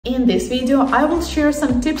In this video, I will share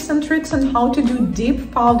some tips and tricks on how to do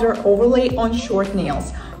deep powder overlay on short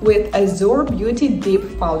nails with AzureBeauty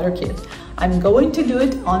Deep Powder Kit. I'm going to do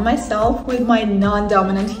it on myself with my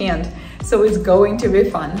non-dominant hand, so it's going to be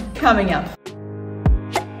fun. Coming up.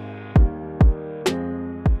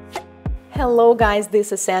 Hello guys,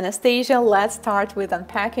 this is Anastasia. Let's start with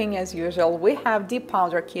unpacking as usual. We have Deep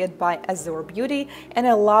Powder Kit by AzureBeauty, and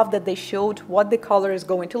I love that they showed what the color is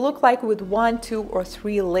going to look like with 1, 2 or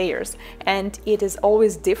 3 layers, and it is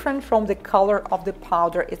always different from the color of the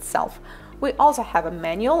powder itself. We also have a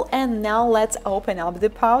manual, and now let's open up the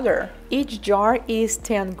powder. Each jar is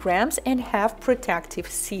 10 grams and have protective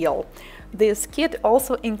seal. This kit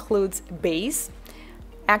also includes base,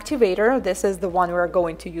 activator, this is the one we're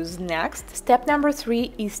going to use next. Step number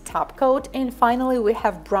 3 is top coat, and finally we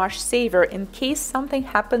have brush saver in case something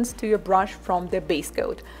happens to your brush from the base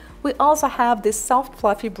coat. We also have this soft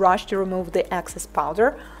fluffy brush to remove the excess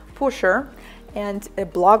powder, pusher, and a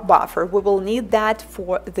block buffer. We will need that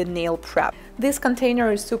for the nail prep. This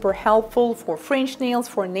container is super helpful for French nails,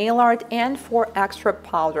 for nail art, and for extra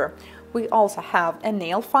powder. We also have a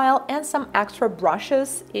nail file and some extra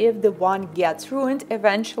brushes if the one gets ruined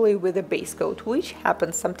eventually with the base coat, which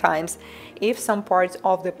happens sometimes if some parts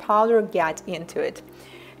of the powder get into it.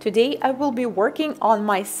 Today I will be working on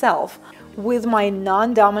myself with my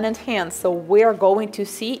non-dominant hand, so we're going to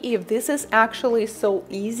see if this is actually so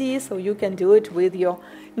easy so you can do it with your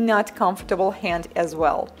not comfortable hand as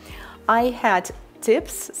well. I had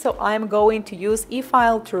tips, so I'm going to use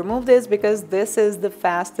e-file to remove this because this is the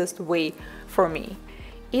fastest way for me.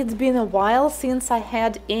 It's been a while since I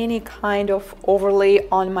had any kind of overlay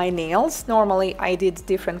on my nails. Normally I did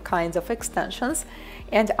different kinds of extensions,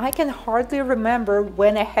 and I can hardly remember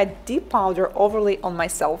when I had deep powder overlay on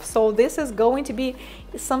myself, so this is going to be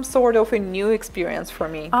some sort of a new experience for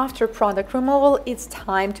me. After product removal, it's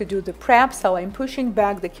time to do the prep, so I'm pushing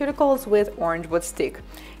back the cuticles with orange wood stick.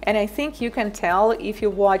 And I think you can tell if you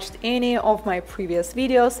watched any of my previous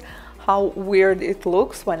videos how weird it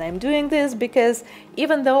looks when I'm doing this, because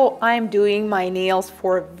even though I'm doing my nails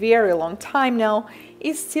for a very long time now,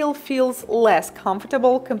 it still feels less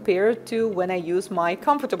comfortable compared to when I use my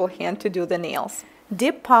comfortable hand to do the nails.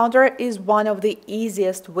 Deep powder is one of the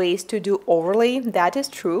easiest ways to do overlay, that is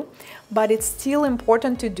true, but it's still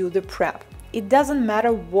important to do the prep. It doesn't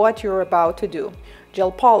matter what you're about to do.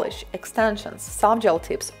 Gel polish, extensions, soft gel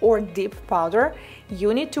tips, or deep powder,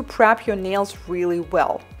 you need to prep your nails really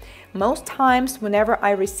well. Most times, whenever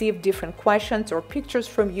I receive different questions or pictures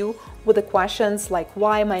from you with the questions like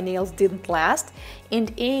why my nails didn't last, in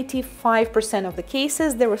 85% of the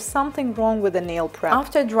cases there was something wrong with the nail prep.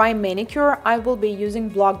 After dry manicure, I will be using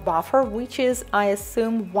block buffer, which is, I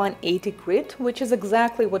assume, 180 grit, which is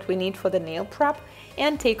exactly what we need for the nail prep,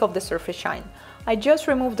 and take off the surface shine. I just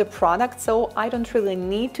removed the product, so I don't really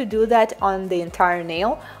need to do that on the entire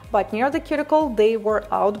nail, but near the cuticle they were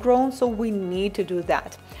outgrown, so we need to do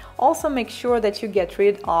that. Also make sure that you get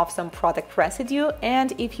rid of some product residue,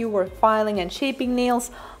 and if you were filing and shaping nails,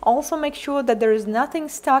 also make sure that there is nothing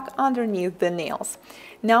stuck underneath the nails.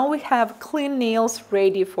 Now we have clean nails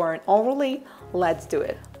ready for an overlay. Let's do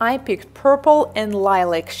it. I picked purple and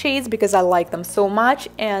lilac shades because I like them so much,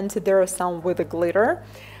 and there are some with a glitter.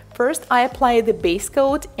 First, I apply the base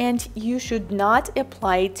coat, and you should not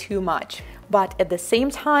apply too much, but at the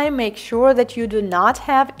same time make sure that you do not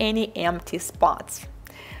have any empty spots.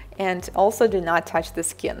 And also do not touch the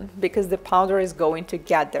skin because the powder is going to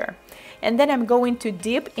get there. And then I'm going to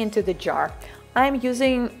dip into the jar. I'm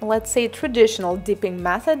using, let's say, traditional dipping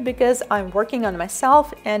method because I'm working on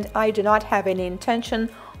myself and I do not have any intention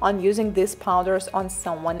on using these powders on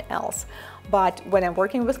someone else. But when I'm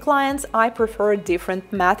working with clients, I prefer a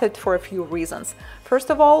different method for a few reasons. First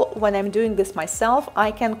of all, when I'm doing this myself,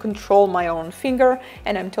 I can control my own finger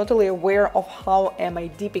and I'm totally aware of how am I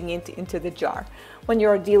dipping it into the jar. When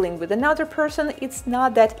you're dealing with another person, it's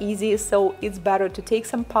not that easy, so it's better to take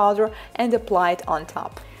some powder and apply it on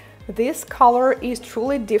top. This color is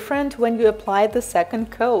truly different when you apply the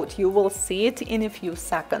second coat. You will see it in a few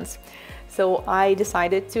seconds. So I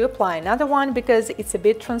decided to apply another one because it's a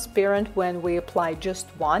bit transparent when we apply just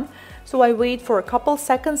one. So I wait for a couple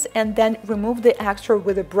seconds and then remove the extra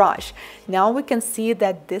with a brush. Now we can see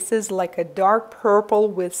that this is like a dark purple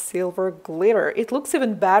with silver glitter. It looks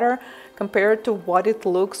even better compared to what it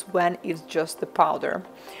looks when it's just the powder.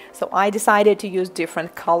 So I decided to use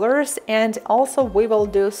different colors, and also we will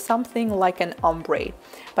do something like an ombre.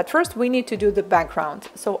 But first we need to do the background.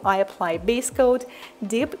 So I apply base coat,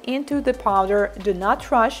 dip into the powder, do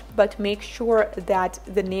not rush, but make sure that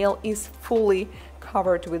the nail is fully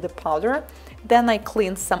covered with the powder. Then I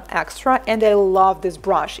clean some extra, and I love this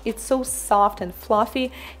brush. It's so soft and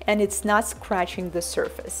fluffy, and it's not scratching the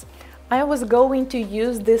surface. I was going to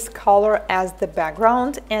use this color as the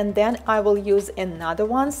background, and then I will use another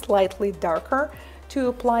one slightly darker to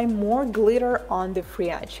apply more glitter on the free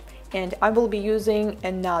edge. And I will be using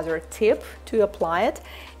another tip to apply it,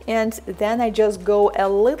 and then I just go a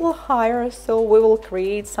little higher, so we will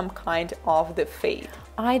create some kind of the fade.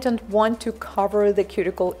 I don't want to cover the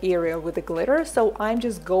cuticle area with the glitter, so I'm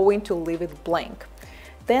just going to leave it blank.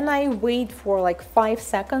 Then I wait for like 5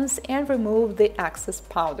 seconds and remove the excess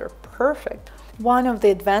powder. Perfect. One of the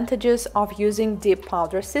advantages of using dip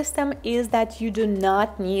powder system is that you do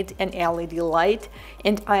not need an LED light,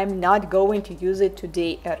 and I am not going to use it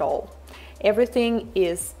today at all. Everything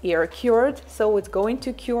is air cured, so it's going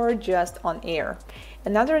to cure just on air.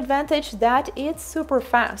 Another advantage that it's super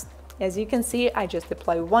fast. As you can see, I just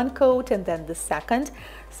apply one coat and then the second,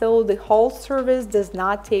 so the whole service does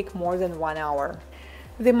not take more than 1 hour.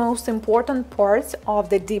 The most important part of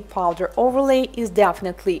the dip powder overlay is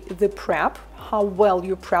definitely the prep, how well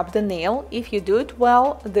you prep the nail. If you do it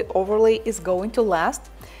well, the overlay is going to last.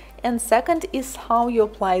 And second is how you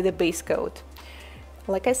apply the base coat.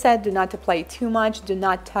 Like I said, do not apply too much, do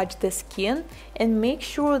not touch the skin, and make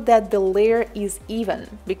sure that the layer is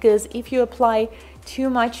even, because if you apply too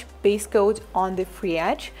much base coat on the free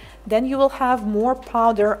edge, then you will have more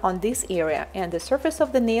powder on this area, and the surface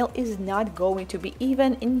of the nail is not going to be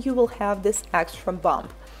even, and you will have this extra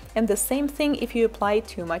bump. And the same thing if you apply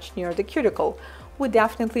too much near the cuticle. We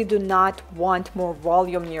definitely do not want more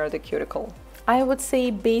volume near the cuticle. I would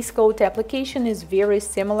say base coat application is very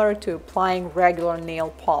similar to applying regular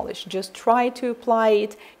nail polish. Just try to apply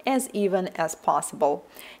it as even as possible.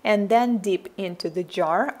 And then dip into the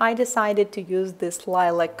jar. I decided to use this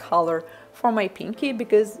lilac color for my pinky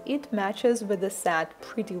because it matches with the set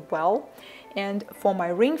pretty well. And for my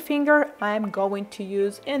ring finger, I'm going to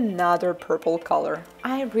use another purple color.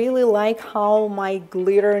 I really like how my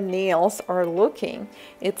glitter nails are looking.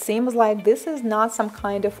 It seems like this is not some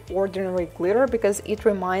kind of ordinary glitter because it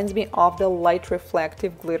reminds me of the light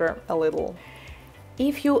reflective glitter a little.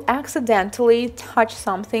 If you accidentally touch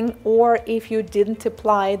something, or if you didn't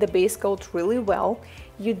apply the base coat really well,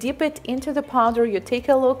 you dip it into the powder, you take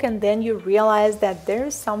a look, and then you realize that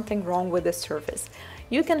there's something wrong with the surface.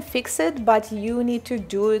 You can fix it, but you need to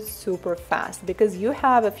do it super fast because you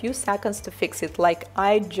have a few seconds to fix it, like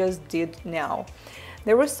I just did now.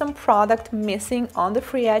 There was some product missing on the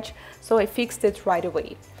free edge, so I fixed it right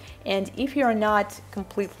away. And if you're not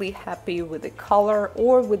completely happy with the color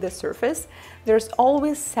or with the surface, there's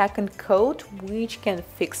always second coat which can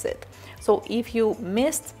fix it. So if you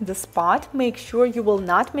missed the spot, make sure you will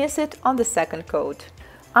not miss it on the second coat.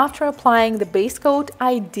 After applying the base coat,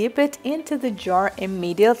 I dip it into the jar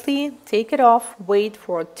immediately, take it off, wait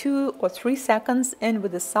for 2 or 3 seconds, and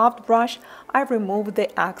with a soft brush, I remove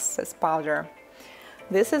the excess powder.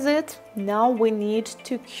 This is it. Now we need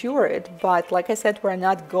to cure it, but like I said, we're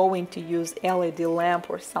not going to use LED lamp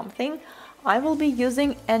or something. I will be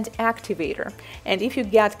using an activator, and if you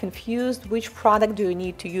get confused which product do you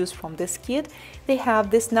need to use from this kit, they have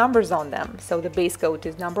these numbers on them. So the base coat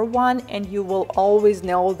is number 1, and you will always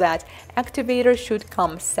know that activator should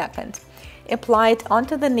come second. Apply it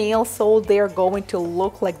onto the nail so they're going to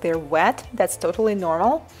look like they're wet, that's totally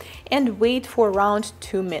normal, and wait for around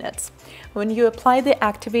 2 minutes. When you apply the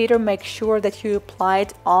activator, make sure that you apply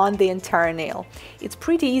it on the entire nail. It's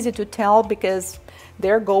pretty easy to tell because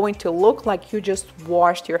they're going to look like you just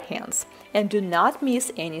washed your hands. And do not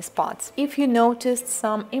miss any spots. If you noticed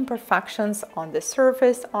some imperfections on the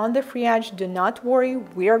surface, on the free edge, do not worry,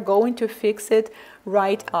 we are going to fix it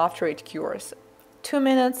right after it cures. 2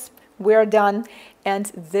 minutes, we're done, and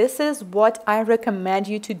this is what I recommend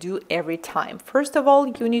you to do every time. First of all,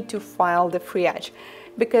 you need to file the free edge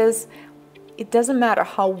because it doesn't matter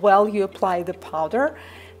how well you apply the powder,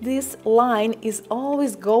 this line is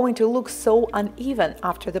always going to look so uneven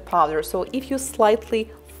after the powder. So if you slightly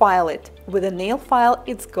file it with a nail file,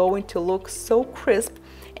 it's going to look so crisp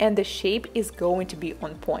and the shape is going to be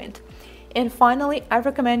on point. And finally, I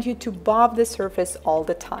recommend you to buff the surface all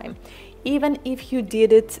the time. Even if you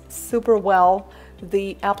did it super well,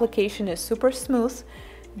 the application is super smooth,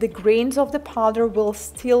 the grains of the powder will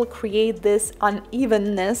still create this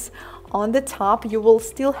unevenness on the top. You will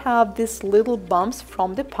still have these little bumps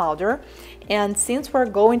from the powder, and since we're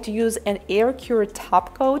going to use an air cured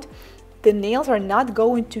top coat, the nails are not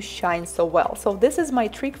going to shine so well. So this is my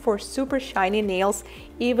trick for super shiny nails.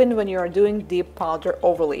 Even when you're doing dip powder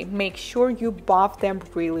overlay, make sure you buff them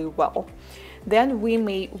really well. Then we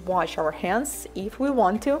may wash our hands if we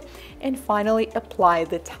want to, and finally apply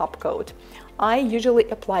the top coat. I usually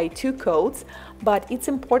apply 2 coats, but it's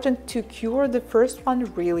important to cure the first one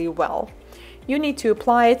really well. You need to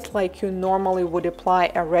apply it like you normally would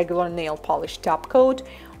apply a regular nail polish top coat.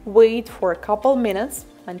 Wait for a couple minutes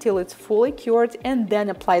until it's fully cured and then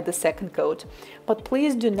apply the second coat. But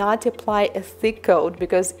please do not apply a thick coat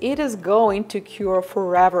because it is going to cure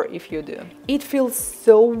forever if you do. It feels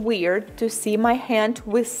so weird to see my hand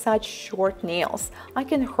with such short nails. I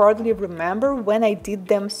can hardly remember when I did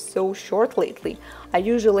them so short lately. I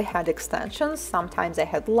usually had extensions, sometimes I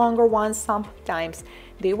had longer ones, sometimes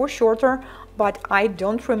they were shorter, but I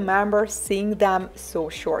don't remember seeing them so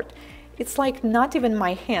short. It's like not even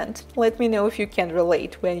my hand. Let me know if you can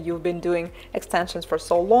relate when you've been doing extensions for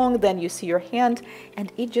so long, then you see your hand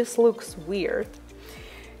and it just looks weird.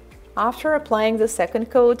 After applying the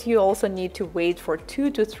second coat, you also need to wait for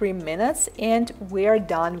 2 to 3 minutes and we're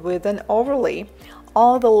done with an overlay.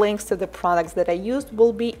 All the links to the products that I used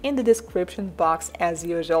will be in the description box as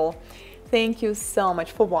usual. Thank you so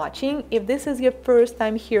much for watching. If this is your first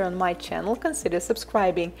time here on my channel, consider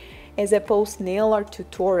subscribing, as I post nail art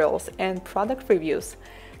tutorials and product reviews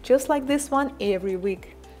just like this one every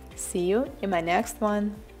week. See you in my next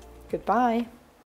one. Goodbye.